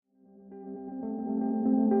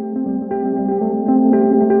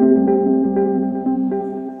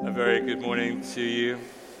morning to you.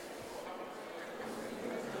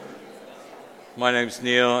 My name's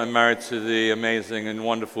Neil. I'm married to the amazing and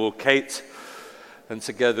wonderful Kate, and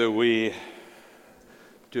together we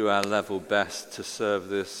do our level best to serve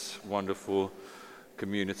this wonderful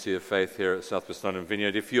community of faith here at Southwest London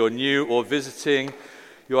Vineyard. If you're new or visiting,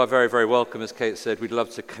 you are very, very welcome. As Kate said, we'd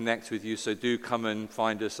love to connect with you, so do come and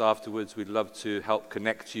find us afterwards. We'd love to help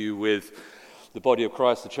connect you with the body of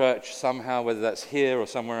Christ, the church, somehow, whether that's here or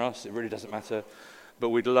somewhere else, it really doesn't matter. But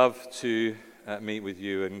we'd love to meet with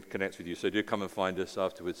you and connect with you. So do come and find us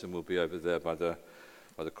afterwards, and we'll be over there by the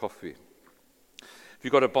coffee. If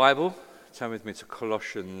you've got a Bible, turn with me to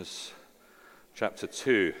Colossians chapter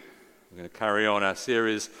 2. We're going to carry on our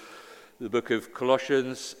series, the book of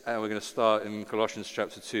Colossians, and we're going to start in Colossians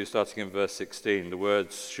chapter 2, starting in verse 16. The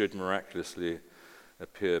words should miraculously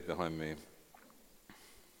appear behind me.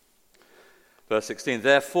 Verse 16,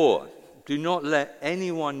 therefore, do not let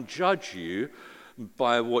anyone judge you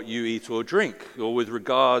by what you eat or drink, or with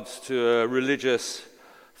regards to a religious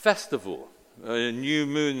festival, a new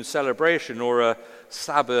moon celebration, or a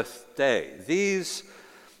Sabbath day. These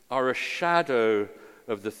are a shadow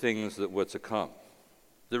of the things that were to come.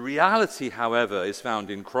 The reality, however, is found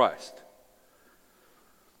in Christ.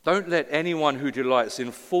 Don't let anyone who delights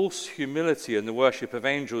in false humility and the worship of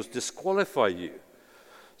angels disqualify you.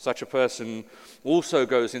 Such a person also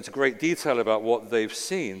goes into great detail about what they've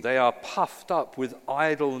seen. They are puffed up with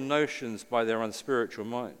idle notions by their unspiritual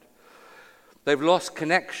mind. They've lost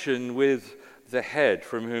connection with the head,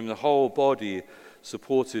 from whom the whole body,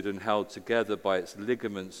 supported and held together by its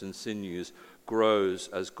ligaments and sinews, grows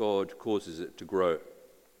as God causes it to grow.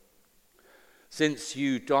 Since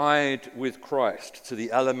you died with Christ to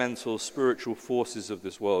the elemental spiritual forces of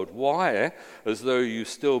this world, why, as though you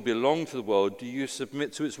still belong to the world, do you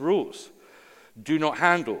submit to its rules? Do not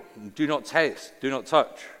handle, do not taste, do not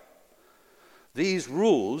touch. These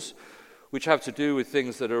rules, which have to do with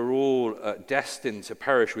things that are all destined to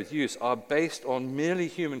perish with use, are based on merely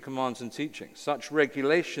human commands and teachings. Such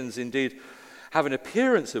regulations indeed have an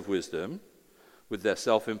appearance of wisdom, with their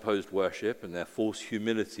self-imposed worship and their false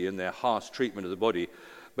humility and their harsh treatment of the body,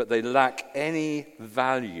 but they lack any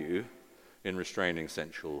value in restraining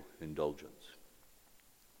sensual indulgence.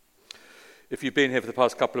 If you've been here for the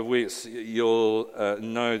past couple of weeks, you'll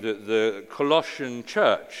know that the Colossian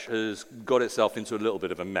church has got itself into a little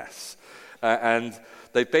bit of a mess. And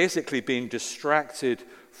they've basically been distracted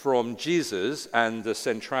from Jesus and the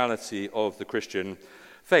centrality of the Christian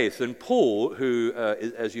faith. And Paul, who,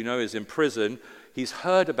 as you know, is in prison, he's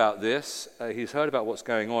heard about this, he's heard about what's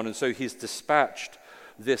going on, and so he's dispatched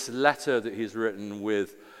this letter that he's written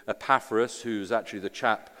with Epaphras, who's actually the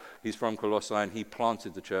chap, he's from Colossae, and he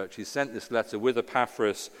planted the church. He sent this letter with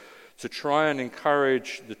Epaphras to try and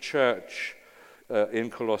encourage the church in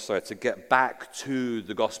Colossae to get back to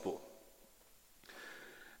the gospel.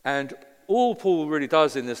 And all Paul really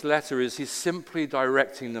does in this letter is he's simply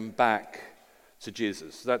directing them back to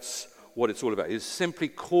Jesus. That's what it's all about. He's simply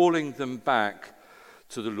calling them back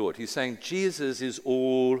to the Lord. He's saying Jesus is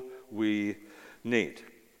all we need.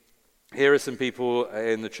 Here are some people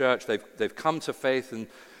in the church, they've come to faith and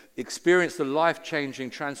experienced the life-changing,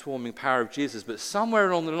 transforming power of Jesus, but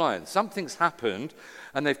somewhere along the line, something's happened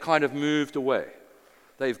and they've kind of moved away.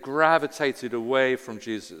 They've gravitated away from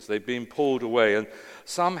Jesus. They've been pulled away, and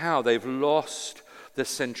somehow they've lost the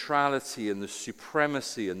centrality and the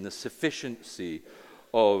supremacy and the sufficiency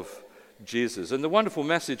of Jesus. And the wonderful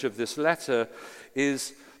message of this letter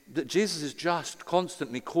is that Jesus is just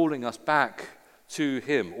constantly calling us back to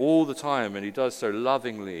him all the time, and he does so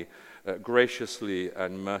lovingly, graciously,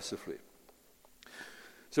 and mercifully.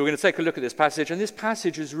 So we're going to take a look at this passage, and this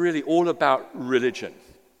passage is really all about religion.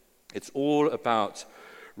 It's all about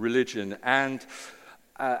religion, and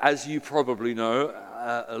as you probably know,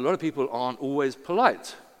 a lot of people aren't always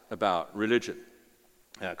polite about religion.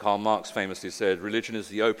 Karl Marx famously said, religion is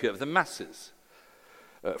the opiate of the masses.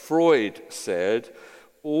 Freud said,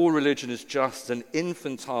 all religion is just an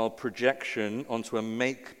infantile projection onto a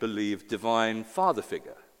make-believe divine father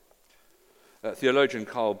figure. Theologian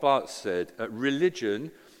Karl Barth said,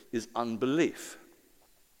 religion is unbelief.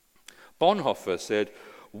 Bonhoeffer said,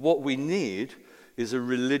 what we need is a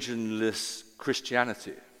religionless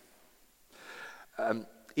Christianity.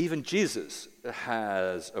 Even Jesus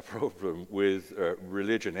has a problem with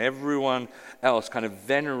religion. Everyone else kind of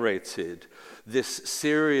venerated this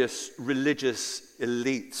serious religious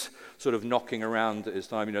elite sort of knocking around at his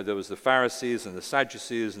time. You know, there was the Pharisees and the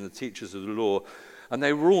Sadducees and the teachers of the law, and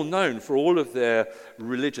they were all known for all of their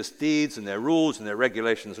religious deeds and their rules and their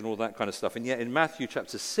regulations and all that kind of stuff. And yet in Matthew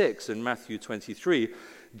chapter 6 and Matthew 23,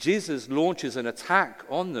 Jesus launches an attack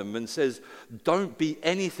on them and says, don't be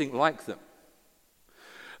anything like them.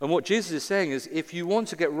 And what Jesus is saying is, if you want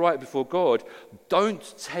to get right before God,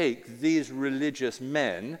 don't take these religious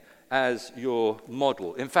men as your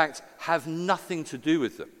model. In fact, have nothing to do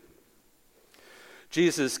with them.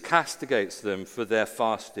 Jesus castigates them for their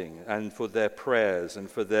fasting and for their prayers and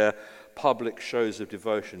for their public shows of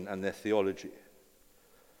devotion and their theology.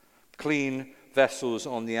 Clean vessels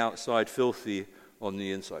on the outside, filthy on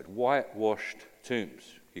the inside. Whitewashed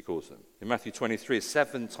tombs, he calls them. In Matthew 23,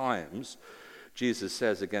 7 times, Jesus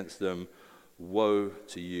says against them, woe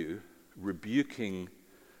to you, rebuking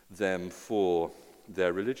them for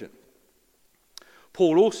their religion.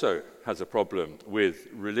 Paul also has a problem with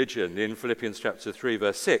religion. In Philippians chapter 3,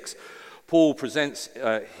 verse 6, Paul presents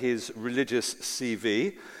his religious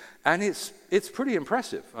CV, and it's pretty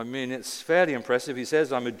impressive. I mean, it's fairly impressive. He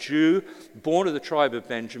says, I'm a Jew, born of the tribe of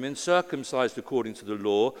Benjamin, circumcised according to the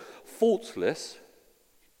law, faultless,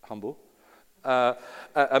 humble,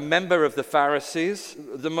 a member of the Pharisees,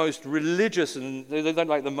 the most religious, and they're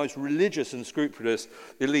like the most religious and scrupulous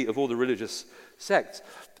elite of all the religious sects.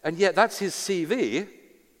 And yet that's his CV.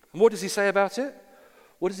 And what does he say about it?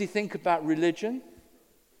 What does he think about religion?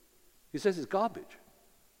 He says it's garbage.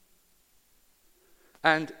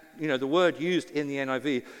 And, the word used in the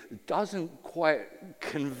NIV doesn't quite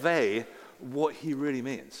convey what he really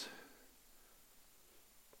means.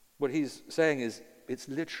 What he's saying is it's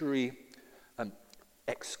literally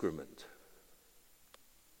excrement.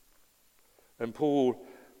 And Paul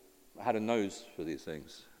had a nose for these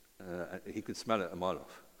things. He could smell it a mile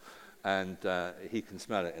off. And he can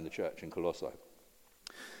smell it in the church in Colossae.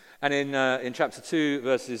 And in chapter 2,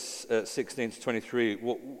 verses 16 to 23,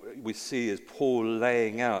 what we see is Paul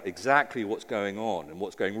laying out exactly what's going on and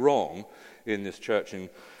what's going wrong in this church in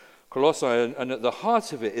Colossae. And at the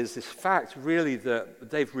heart of it is this fact, really,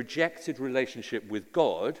 that they've rejected relationship with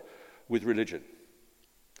God with religion.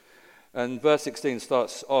 And verse 16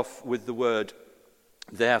 starts off with the word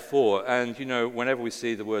therefore. And, whenever we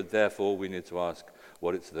see the word therefore, we need to ask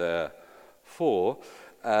what it's there for.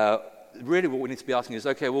 Really what we need to be asking is,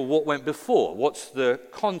 okay, well, what went before? What's the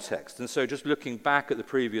context? And so just looking back at the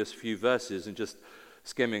previous few verses and just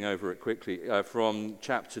skimming over it quickly, from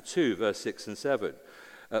chapter 2, verse 6 and 7,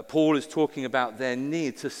 Paul is talking about their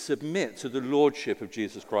need to submit to the lordship of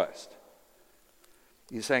Jesus Christ.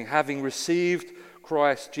 He's saying, having received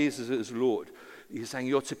Christ Jesus as Lord, he's saying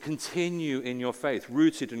you're to continue in your faith,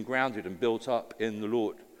 rooted and grounded and built up in the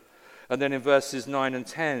Lord. And then in verses 9 and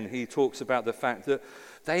 10, he talks about the fact that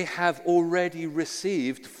they have already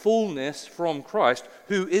received fullness from Christ,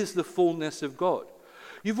 who is the fullness of God.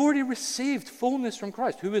 You've already received fullness from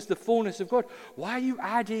Christ, who is the fullness of God. Why are you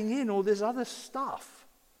adding in all this other stuff?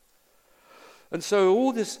 And so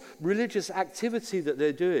all this religious activity that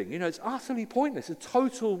they're doing, it's utterly pointless, a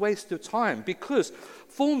total waste of time, because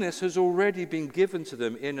fullness has already been given to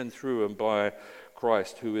them in and through and by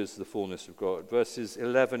Christ, who is the fullness of God. Verses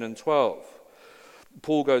 11 and 12.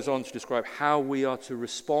 Paul goes on to describe how we are to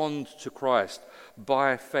respond to Christ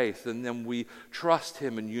by faith, and then we trust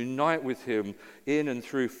him and unite with him in and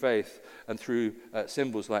through faith and through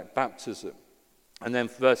symbols like baptism. And then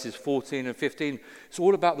verses 14 and 15, it's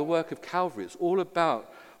all about the work of Calvary. It's all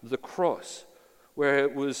about the cross, where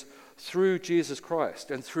it was through Jesus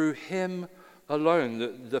Christ and through him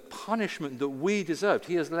alone, the punishment that we deserved.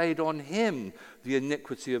 He has laid on him the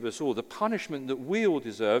iniquity of us all. The punishment that we all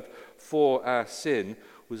deserved for our sin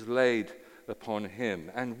was laid upon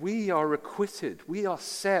him. And we are acquitted. We are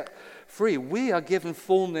set free. We are given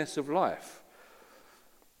fullness of life.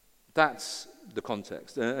 That's the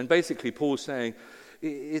context. And basically Paul's saying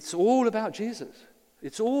it's all about Jesus.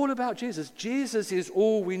 It's all about Jesus. Jesus is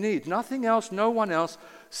all we need. Nothing else, no one else,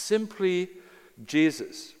 simply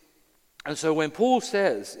Jesus. And so when Paul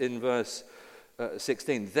says in verse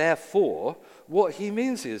 16, therefore, what he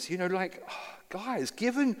means is, guys,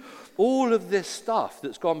 given all of this stuff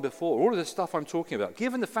that's gone before, all of this stuff I'm talking about,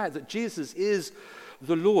 given the fact that Jesus is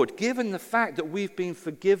the Lord, given the fact that we've been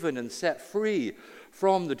forgiven and set free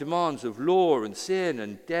from the demands of law and sin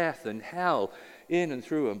and death and hell in and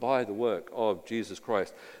through and by the work of Jesus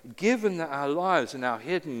Christ, given that our lives are now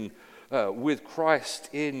hidden with Christ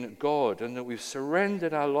in God, and that we've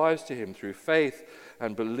surrendered our lives to him through faith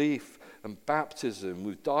and belief and baptism,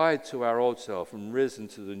 we've died to our old self and risen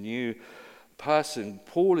to the new person.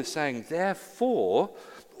 Paul is saying, therefore,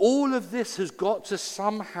 all of this has got to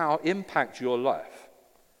somehow impact your life.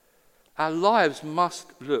 Our lives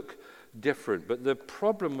must look different. But the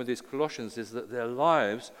problem with these Colossians is that their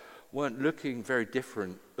lives weren't looking very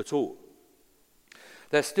different at all.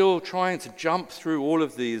 They're still trying to jump through all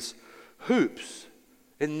of these hoops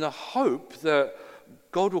in the hope that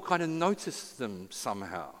God will kind of notice them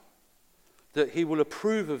somehow, that he will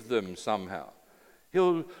approve of them somehow.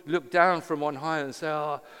 He'll look down from on high and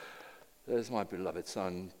say, there's my beloved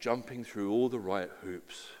son jumping through all the right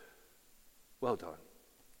hoops. Well done.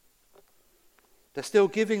 They're still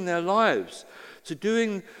giving their lives to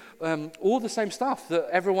doing all the same stuff that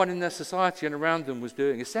everyone in their society and around them was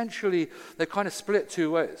doing. Essentially, they kind of split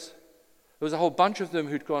two ways. There was a whole bunch of them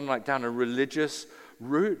who'd gone down a religious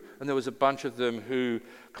route, and there was a bunch of them who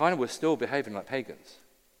kind of were still behaving like pagans.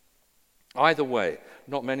 Either way,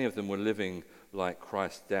 not many of them were living like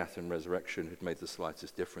Christ's death and resurrection had made the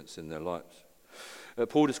slightest difference in their lives.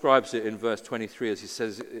 Paul describes it in verse 23 as he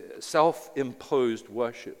says, self-imposed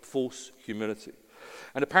worship, false humility.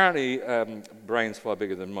 And apparently, brains far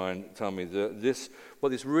bigger than mine tell me that what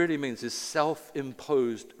this really means is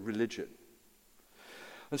self-imposed religion.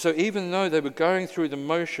 And so even though they were going through the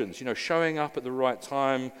motions, showing up at the right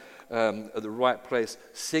time, at the right place,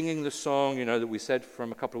 singing the song, that we said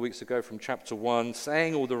from a couple of weeks ago from chapter 1,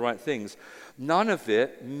 saying all the right things, none of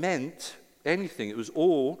it meant anything. It was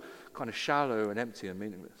all kind of shallow and empty and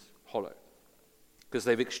meaningless, hollow. Because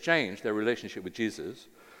they've exchanged their relationship with Jesus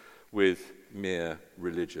with mere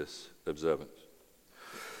religious observance.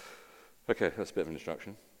 Okay, that's a bit of an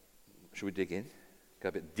introduction. Should we dig in? Go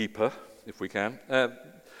a bit deeper, if we can.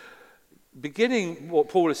 Beginning what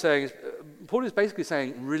Paul is saying is, Paul is basically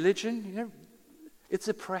saying religion, it's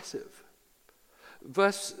oppressive.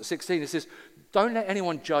 Verse 16, he says, don't let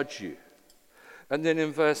anyone judge you. And then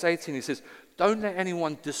in verse 18, he says, don't let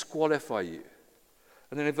anyone disqualify you.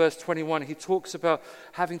 And then in verse 21, he talks about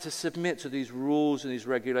having to submit to these rules and these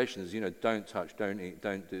regulations. Don't touch, don't eat,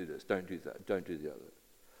 don't do this, don't do that, don't do the other.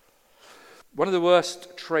 One of the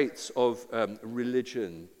worst traits of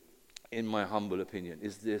religion, in my humble opinion,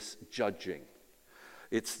 is this judging.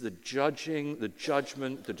 It's the judging, the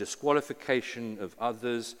judgment, the disqualification of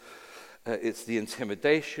others. It's the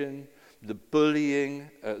intimidation, the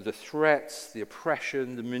bullying, the threats, the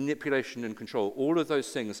oppression, the manipulation and control. All of those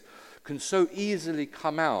things can so easily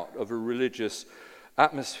come out of a religious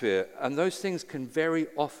atmosphere, and those things can very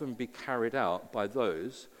often be carried out by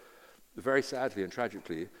those, very sadly and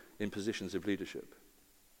tragically, in positions of leadership.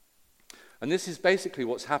 And this is basically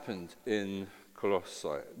what's happened in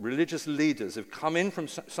Colossae. Religious leaders have come in from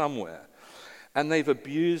somewhere, and they've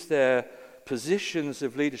abused their positions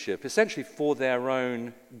of leadership, essentially for their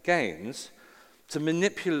own gains, to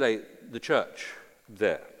manipulate the church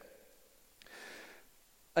there.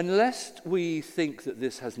 Unless we think that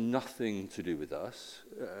this has nothing to do with us,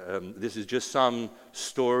 this is just some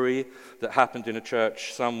story that happened in a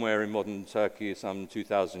church somewhere in modern Turkey some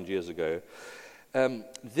 2,000 years ago,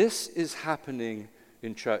 this is happening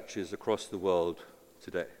in churches across the world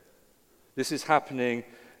today. This is happening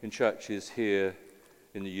in churches here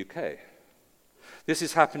in the UK. This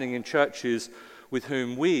is happening in churches with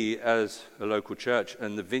whom we, as a local church,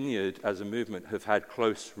 and the Vineyard as a movement, have had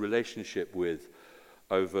close relationship with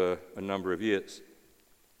over a number of years.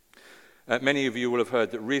 Many of you will have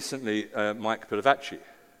heard that recently Mike Pilavacci,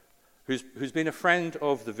 who's been a friend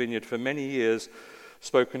of the Vineyard for many years,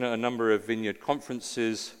 spoken at a number of Vineyard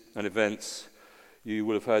conferences and events. You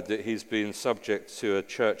will have heard that he's been subject to a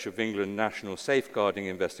Church of England national safeguarding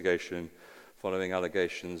investigation following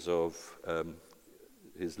allegations of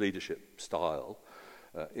his leadership style,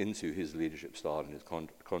 into his leadership style and his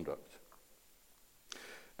conduct.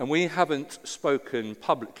 And we haven't spoken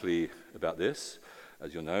publicly about this.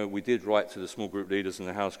 As you'll know, we did write to the small group leaders and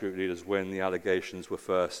the house group leaders when the allegations were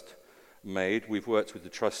first made. We've worked with the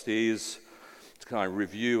trustees to kind of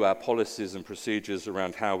review our policies and procedures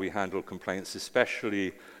around how we handle complaints,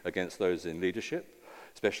 especially against those in leadership,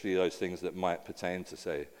 especially those things that might pertain to,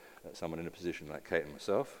 say, someone in a position like Kate and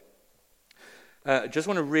myself. Just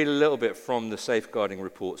want to read a little bit from the safeguarding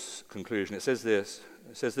report's conclusion. It says this.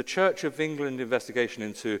 It says, the Church of England investigation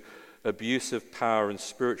into abuse of power and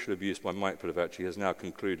spiritual abuse by Mike Pilavacci has now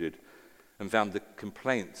concluded and found the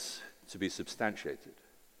complaints to be substantiated.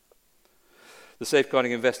 The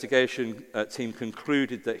safeguarding investigation team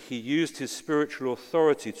concluded that he used his spiritual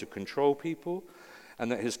authority to control people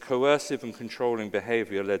and that his coercive and controlling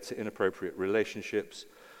behavior led to inappropriate relationships,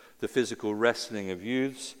 the physical wrestling of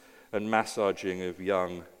youths, and massaging of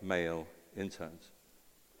young male interns.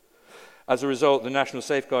 As a result, the National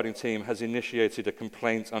Safeguarding Team has initiated a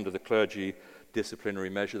complaint under the clergy disciplinary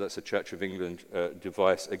measure, that's a Church of England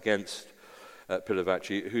device, against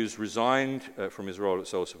Pilavacci, who's resigned from his role at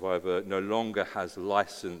Soul Survivor, no longer has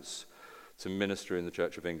license to minister in the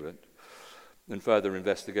Church of England. And further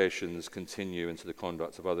investigations continue into the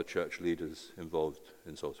conduct of other church leaders involved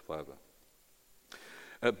in Soul Survivor.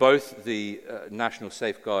 Both the National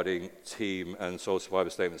Safeguarding Team and Soul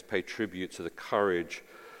Survivor Statements pay tribute to the courage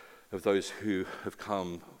of those who have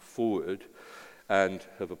come forward and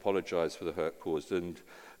have apologized for the hurt caused. And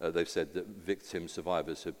they've said that victim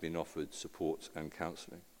survivors have been offered support and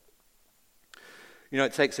counseling. You know,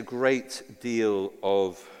 it takes a great deal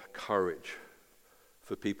of courage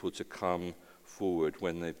for people to come forward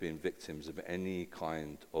when they've been victims of any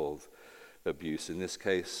kind of abuse. In this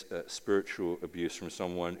case, spiritual abuse from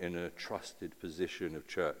someone in a trusted position of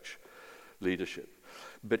church leadership.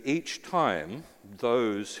 But each time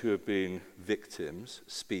those who have been victims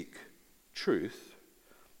speak truth,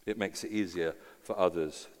 it makes it easier for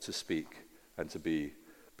others to speak and to be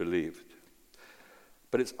believed.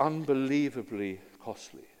 But it's unbelievably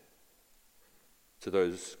costly to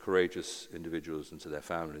those courageous individuals and to their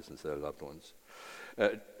families and to their loved ones.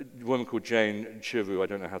 A woman called Jane Chivu, I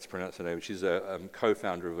don't know how to pronounce her name, she's a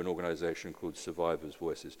co-founder of an organization called Survivors'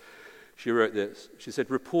 Voices. She wrote this. She said,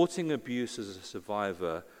 "Reporting abuse as a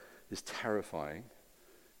survivor is terrifying,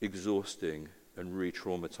 exhausting, and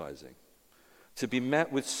re-traumatizing. To be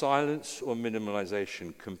met with silence or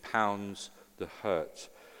minimalization compounds the hurt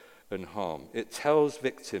and harm. It tells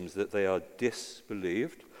victims that they are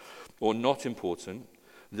disbelieved or not important,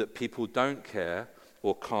 that people don't care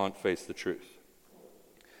or can't face the truth.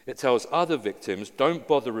 It tells other victims, don't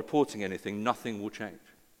bother reporting anything, nothing will change."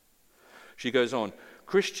 She goes on,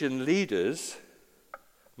 "Christian leaders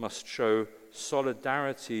must show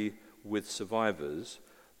solidarity with survivors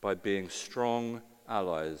by being strong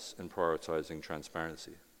allies and prioritizing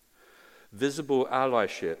transparency. Visible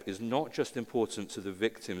allyship is not just important to the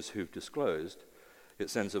victims who've disclosed, it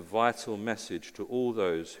sends a vital message to all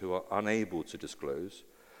those who are unable to disclose,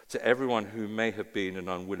 to everyone who may have been an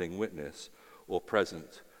unwilling witness or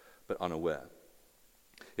present but unaware.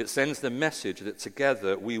 It sends the message that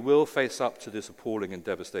together we will face up to this appalling and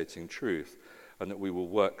devastating truth, and that we will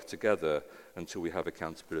work together until we have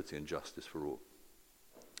accountability and justice for all."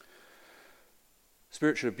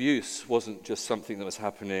 Spiritual abuse wasn't just something that was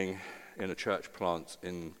happening in a church plant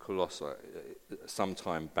in Colossae,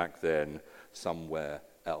 sometime back then, somewhere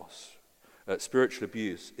else. Spiritual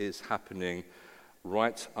abuse is happening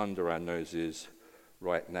right under our noses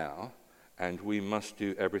right now, and we must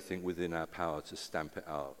do everything within our power to stamp it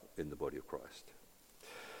out in the body of Christ.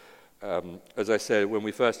 As I said, when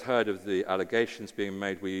we first heard of the allegations being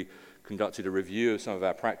made, we conducted a review of some of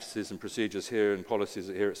our practices and procedures here and policies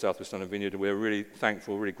here at Southwest London Vineyard, and we're really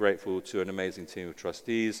thankful, really grateful to an amazing team of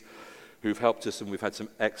trustees who've helped us, and we've had some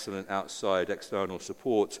excellent outside external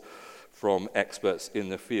support from experts in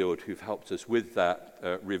the field who've helped us with that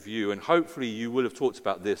review. And hopefully you will have talked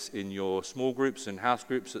about this in your small groups and house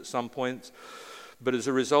groups at some point. But as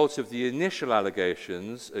a result of the initial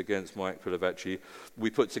allegations against Mike Pilavecchi,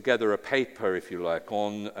 we put together a paper, if you like,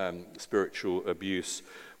 on spiritual abuse,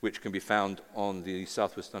 which can be found on the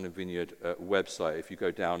Southwest London Vineyard website. If you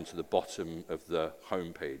go down to the bottom of the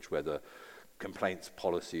homepage where the complaints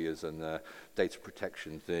policy is and the data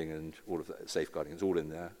protection thing and all of that, safeguarding, it's all in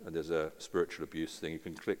there. And there's a spiritual abuse thing. You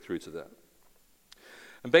can click through to that.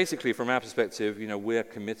 And basically, from our perspective, you know, we're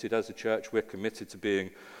committed as a church, we're committed to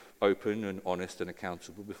being open and honest and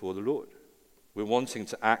accountable before the Lord. We're wanting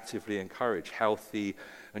to actively encourage healthy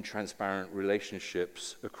and transparent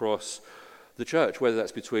relationships across the church, whether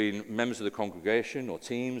that's between members of the congregation or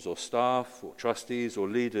teams or staff or trustees or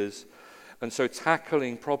leaders. And so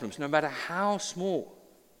tackling problems, no matter how small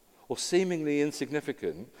or seemingly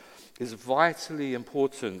insignificant, is vitally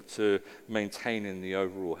important to maintaining the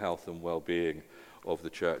overall health and well-being of the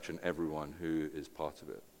church and everyone who is part of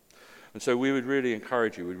it. And so we would really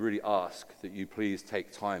encourage you, we'd really ask that you please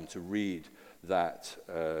take time to read that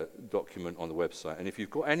document on the website. And if you've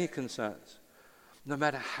got any concerns, no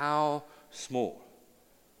matter how small,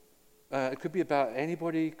 it could be about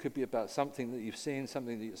anybody, it could be about something that you've seen,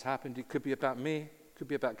 something that's happened, it could be about me, it could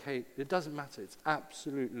be about Kate, it doesn't matter, it's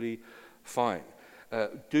absolutely fine.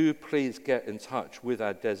 Do please get in touch with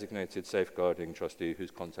our designated safeguarding trustee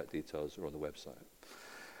whose contact details are on the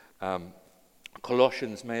website.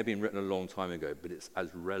 Colossians may have been written a long time ago, but it's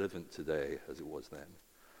as relevant today as it was then.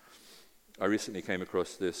 I recently came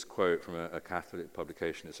across this quote from a Catholic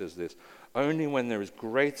publication. It says this: "Only when there is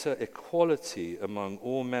greater equality among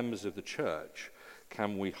all members of the church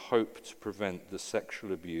can we hope to prevent the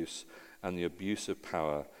sexual abuse and the abuse of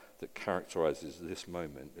power that characterizes this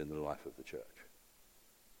moment in the life of the church."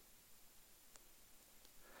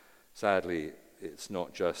 Sadly, it's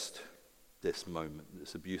not just this moment.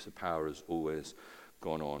 This abuse of power has always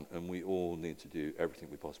gone on, and we all need to do everything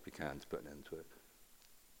we possibly can to put an end to it.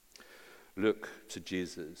 Look to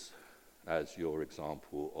Jesus as your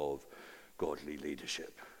example of godly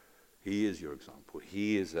leadership. He is your example.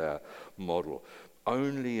 He is our model.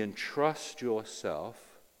 Only entrust yourself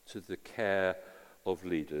to the care of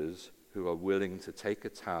leaders who are willing to take a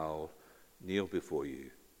towel, kneel before you,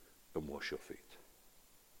 and wash your feet.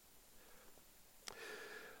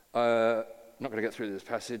 Not going to get through this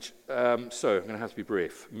passage, so I'm going to have to be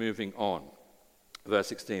brief. Moving on. Verse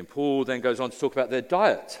 16. Paul then goes on to talk about their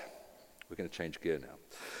diet. We're going to change gear now.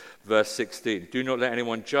 Verse 16. Do not let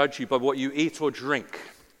anyone judge you by what you eat or drink.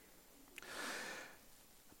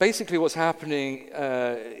 Basically what's happening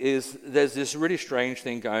is there's this really strange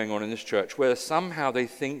thing going on in this church where somehow they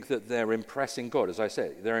think that they're impressing God. As I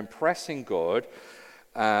say, they're impressing God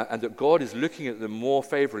and that God is looking at them more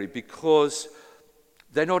favorably because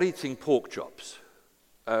they're not eating pork chops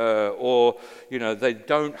or they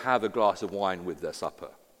don't have a glass of wine with their supper.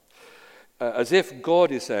 As if God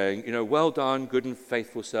is saying, well done, good and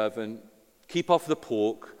faithful servant, keep off the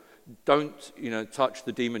pork, don't, touch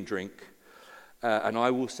the demon drink, and I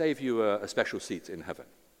will save you a special seat in heaven.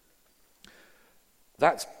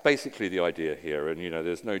 That's basically the idea here, and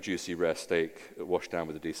there's no juicy rare steak washed down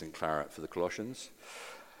with a decent claret for the Colossians,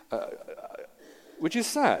 which is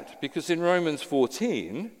sad, because in Romans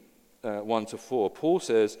 14, 1-4, Paul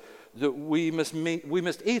says that we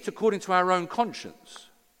must eat according to our own conscience.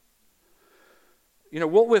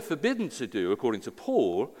 What we're forbidden to do, according to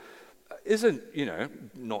Paul, isn't,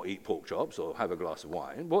 not eat pork chops or have a glass of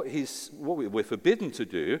wine. What we're forbidden to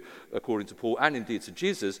do, according to Paul and indeed to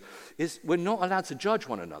Jesus, is we're not allowed to judge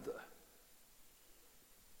one another.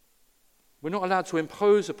 We're not allowed to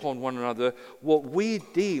impose upon one another what we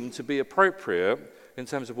deem to be appropriate in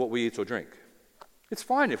terms of what we eat or drink. It's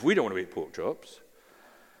fine if we don't want to eat pork chops,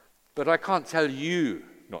 but I can't tell you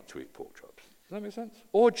not to eat pork chops. Does that make sense?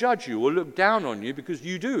 Or judge you or look down on you because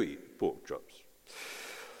you do eat pork chops.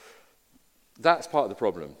 That's part of the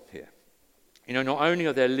problem here. Not only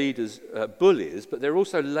are their leaders bullies, but they're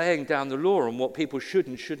also laying down the law on what people should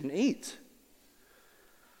and shouldn't eat.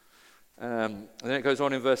 And then it goes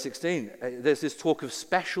on in verse 16. There's this talk of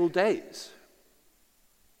special days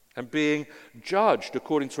and being judged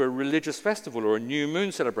according to a religious festival or a new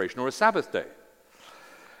moon celebration or a Sabbath day.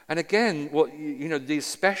 And again, these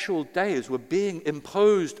special days were being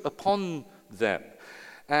imposed upon them.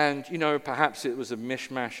 And, perhaps it was a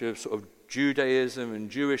mishmash of sort of Judaism and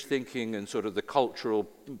Jewish thinking and sort of the cultural,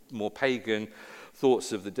 more pagan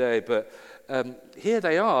thoughts of the day. But here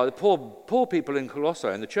they are, the poor people in Colossae,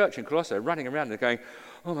 and the church in Colossae, running around and going,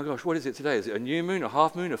 oh my gosh, what is it today? Is it a new moon, a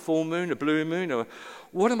half moon, a full moon, a blue moon? Or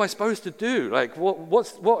what am I supposed to do? Like,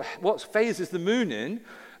 what phase is the moon in?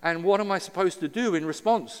 And what am I supposed to do in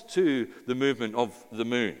response to the movement of the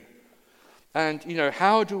moon? And,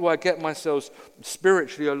 how do I get myself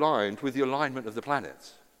spiritually aligned with the alignment of the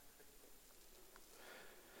planets?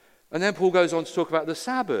 And then Paul goes on to talk about the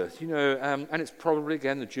Sabbath, and it's probably,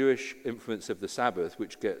 again, the Jewish influence of the Sabbath,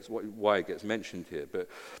 why it gets mentioned here. But,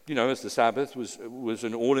 as the Sabbath was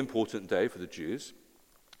an all-important day for the Jews,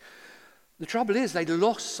 the trouble is they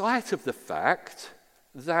lost sight of the fact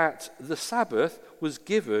that the Sabbath was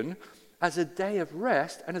given as a day of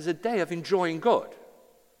rest and as a day of enjoying God.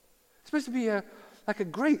 It's supposed to be a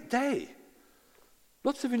great day.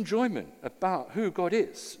 Lots of enjoyment about who God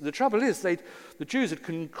is. The trouble is the Jews had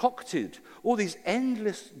concocted all these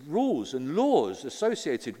endless rules and laws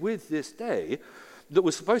associated with this day that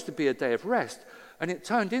was supposed to be a day of rest, and it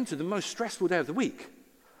turned into the most stressful day of the week.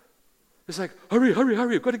 It's like, hurry,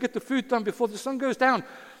 I've got to get the food done before the sun goes down.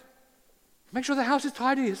 Make sure the house is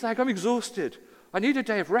tidy. It's like, I'm exhausted. I need a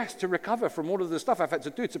day of rest to recover from all of the stuff I've had to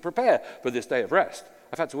do to prepare for this day of rest.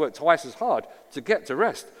 I've had to work twice as hard to get to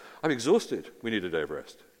rest. I'm exhausted. We need a day of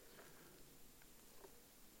rest.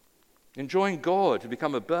 Enjoying God had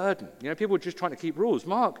become a burden. People were just trying to keep rules.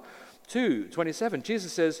 Mark 2:27,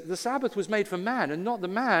 Jesus says, the Sabbath was made for man and not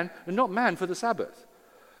man for the Sabbath.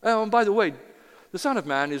 Oh, and by the way, the Son of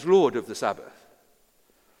Man is Lord of the Sabbath.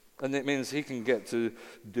 And it means he can get to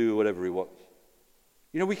do whatever he wants.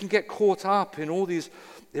 We can get caught up in all these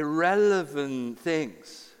irrelevant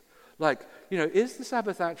things. Like, is the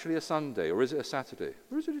Sabbath actually a Sunday, or is it a Saturday,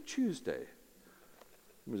 or is it a Tuesday?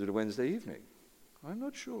 Or is it a Wednesday evening? I'm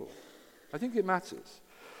not sure. I think it matters.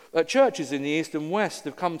 Churches in the East and West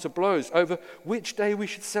have come to blows over which day we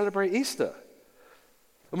should celebrate Easter.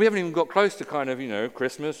 And we haven't even got close to kind of,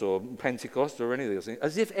 Christmas or Pentecost or any of these things,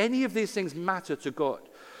 as if any of these things matter to God.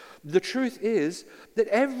 The truth is that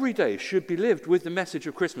every day should be lived with the message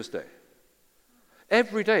of Christmas Day.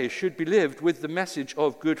 Every day should be lived with the message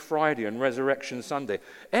of Good Friday and Resurrection Sunday.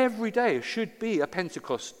 Every day should be a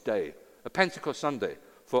Pentecost day, a Pentecost Sunday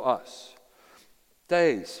for us.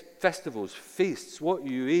 days, festivals, feasts, what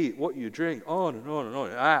you eat, what you drink, on and on and on.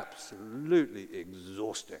 Absolutely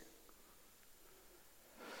exhausting.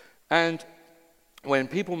 And when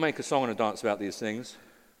people make a song and a dance about these things,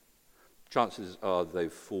 chances are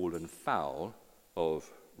they've fallen foul of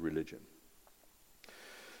religion.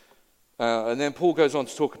 And then Paul goes on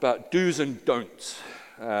to talk about do's and don'ts.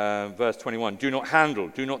 Verse 21, do not handle,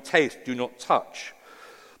 do not taste, do not touch.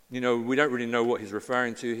 We don't really know what he's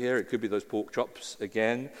referring to here. It could be those pork chops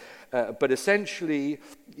again. But essentially,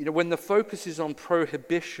 when the focus is on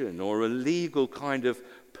prohibition or a legal kind of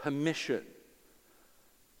permission,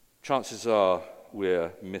 chances are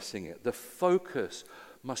we're missing it. The focus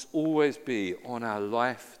must always be on our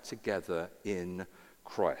life together in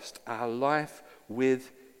Christ, our life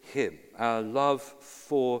with him, our love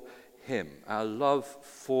for him, our love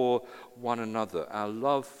for one another, our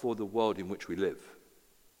love for the world in which we live.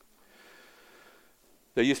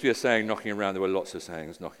 There used to be a saying knocking around, there were lots of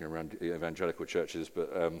sayings knocking around evangelical churches,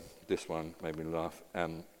 but this one made me laugh.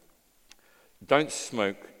 Don't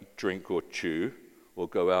smoke, drink, or chew, or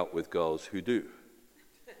go out with girls who do.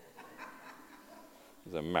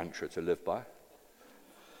 It's a mantra to live by.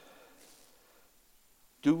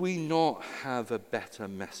 Do we not have a better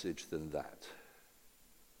message than that?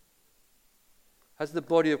 As the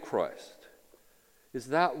body of Christ, is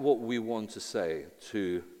that what we want to say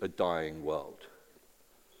to a dying world?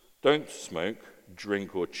 Don't smoke,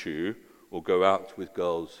 drink, or chew, or go out with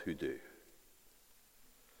girls who do.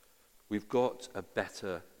 We've got a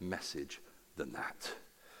better message than that.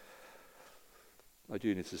 I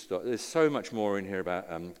do need to start. There's so much more in here about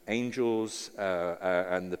angels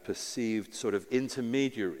and the perceived sort of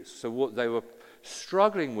intermediaries. So what they were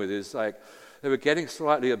struggling with is they were getting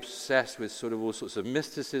slightly obsessed with sort of all sorts of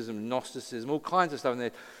mysticism, Gnosticism, all kinds of stuff.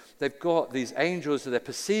 And they've got these angels, so they're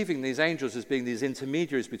perceiving these angels as being these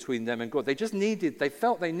intermediaries between them and God. They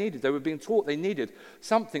were being taught they needed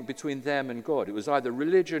something between them and God. It was either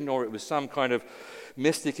religion or it was some kind of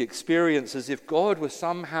mystic experience, as if God was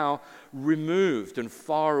somehow removed and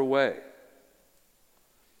far away.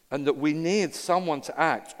 And that we need someone to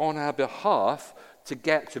act on our behalf to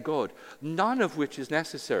get to God. None of which is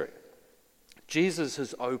necessary. Jesus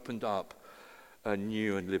has opened up a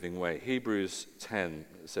new and living way. Hebrews 10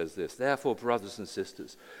 says this, therefore, brothers and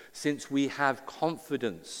sisters, since we have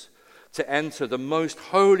confidence to enter the most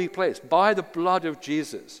holy place by the blood of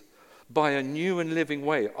Jesus, by a new and living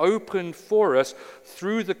way, opened for us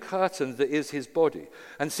through the curtain that is his body.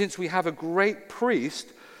 And since we have a great priest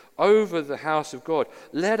over the house of God,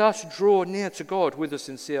 let us draw near to God with a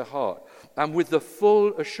sincere heart and with the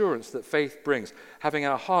full assurance that faith brings, having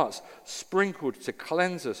our hearts sprinkled to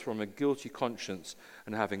cleanse us from a guilty conscience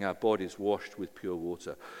and having our bodies washed with pure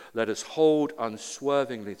water. Let us hold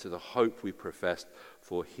unswervingly to the hope we professed,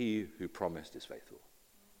 for he who promised is faithful.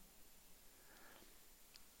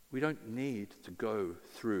 We don't need to go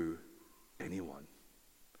through anyone.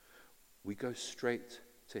 We go straight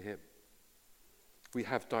to him. We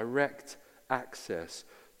have direct access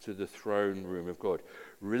to the throne room of God.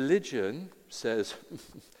 Religion says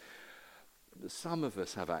some of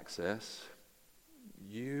us have access.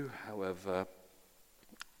 You, however,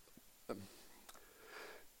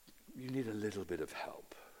 you need a little bit of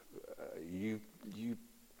help. You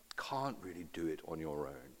can't really do it on your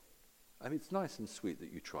own. I mean, it's nice and sweet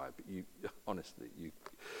that you try, but honestly,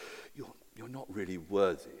 you're not really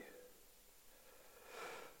worthy.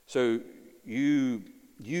 So you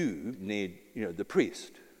need, the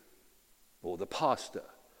priest, or the pastor,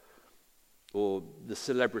 or the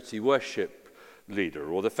celebrity worship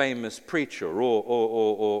leader, or the famous preacher,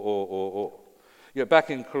 or.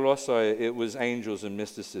 Back in Colossae, it was angels and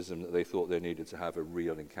mysticism that they thought they needed to have a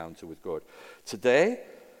real encounter with God. Today,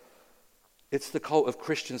 it's the cult of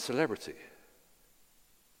Christian celebrity,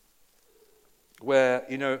 where,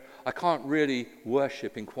 I can't really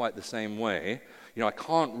worship in quite the same way. I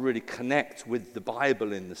can't really connect with the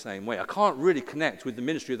Bible in the same way. I can't really connect with the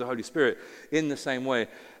ministry of the Holy Spirit in the same way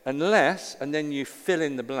unless, and then you fill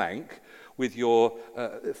in the blank with your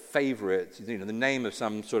favorite, the name of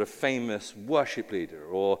some sort of famous worship leader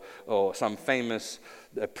or some famous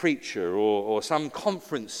preacher or some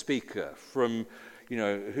conference speaker from,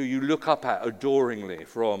 who you look up at adoringly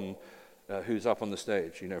from who's up on the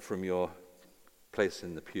stage, from your place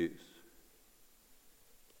in the pews.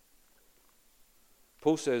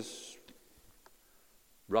 Paul says,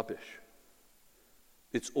 rubbish.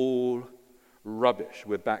 It's all rubbish.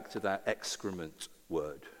 We're back to that excrement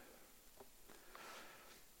word.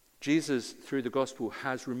 Jesus, through the gospel,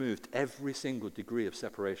 has removed every single degree of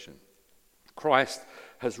separation. Christ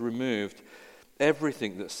has removed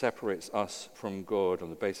everything that separates us from God on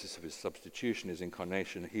the basis of his substitution, his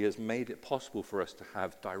incarnation, he has made it possible for us to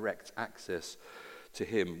have direct access to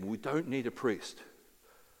him. We don't need a priest.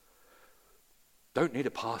 Don't need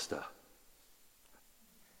a pastor.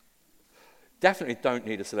 Definitely don't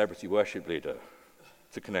need a celebrity worship leader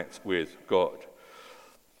to connect with God.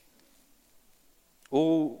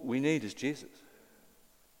 All we need is Jesus.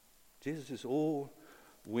 Jesus is all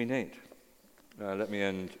we need. Let me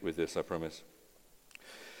end with this, I promise.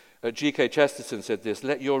 G.K. Chesterton said this: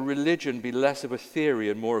 "Let your religion be less of a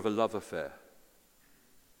theory and more of a love affair."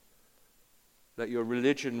 Let your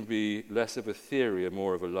religion be less of a theory and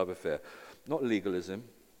more of a love affair. Not legalism,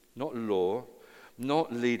 not law,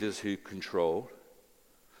 not leaders who control,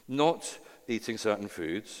 not eating certain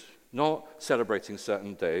foods, not celebrating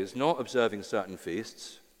certain days, not observing certain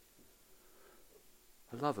feasts.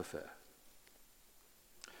 A love affair.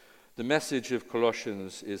 The message of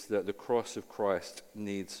Colossians is that the cross of Christ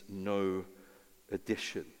needs no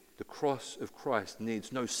addition. The cross of Christ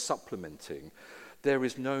needs no supplementing. There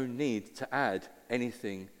is no need to add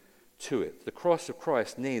anything to it. The cross of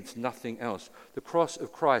Christ needs nothing else. The cross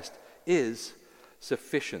of Christ is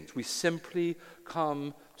sufficient. We simply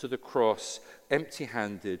come to the cross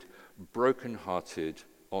empty-handed, broken-hearted,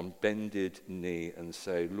 on bended knee and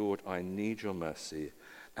say, "Lord, I need your mercy,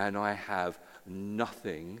 and I have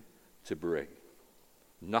nothing to bring,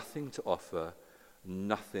 nothing to offer,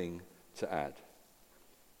 nothing to add."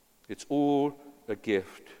 It's all a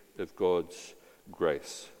gift of God's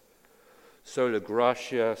grace. Sola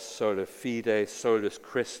gratia, sola fide, solus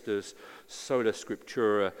Christus, sola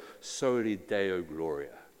scriptura, soli Deo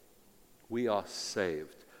gloria. We are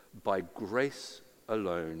saved by grace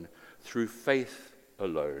alone, through faith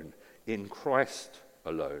alone, in Christ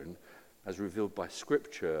alone, as revealed by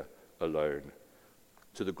Scripture alone,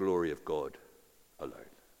 to the glory of God alone.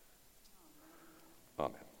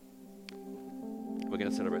 Amen. We're going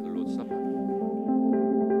to celebrate the Lord's Supper.